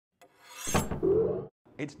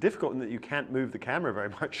It's difficult in that you can't move the camera very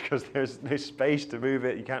much because there's no space to move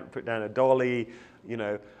it. You can't put down a dolly. You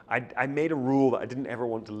know, I made a rule that I didn't ever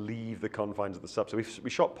want to leave the confines of the sub. So we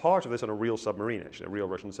shot part of this on a real submarine, actually, a real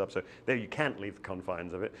Russian sub. So there you can't leave the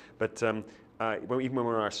confines of it. But even when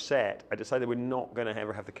we're on our set, I decided we're not going to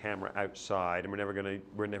ever have the camera outside, and we're never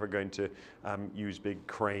going to use big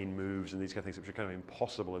crane moves and these kind of things, which are kind of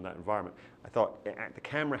impossible in that environment. I thought the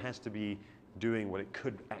camera has to be doing what it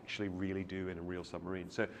could actually really do in a real submarine.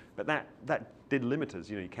 So, but that did limit us.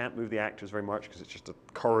 You know, you can't move the actors very much because it's just a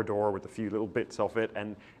corridor with a few little bits of it,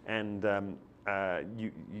 and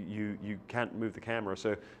you can't move the camera.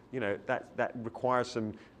 So, you know, that requires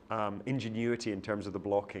some ingenuity in terms of the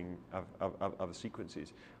blocking of the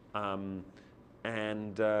sequences,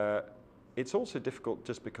 it's also difficult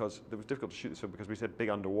just because it was difficult to shoot this film because we said big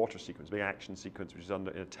underwater sequence, big action sequence, which is in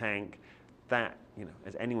a tank. That, you know,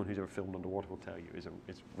 as anyone who's ever filmed underwater will tell you, is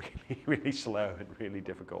really, really slow and really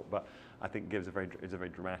difficult. But I think is a very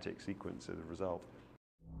dramatic sequence as a result.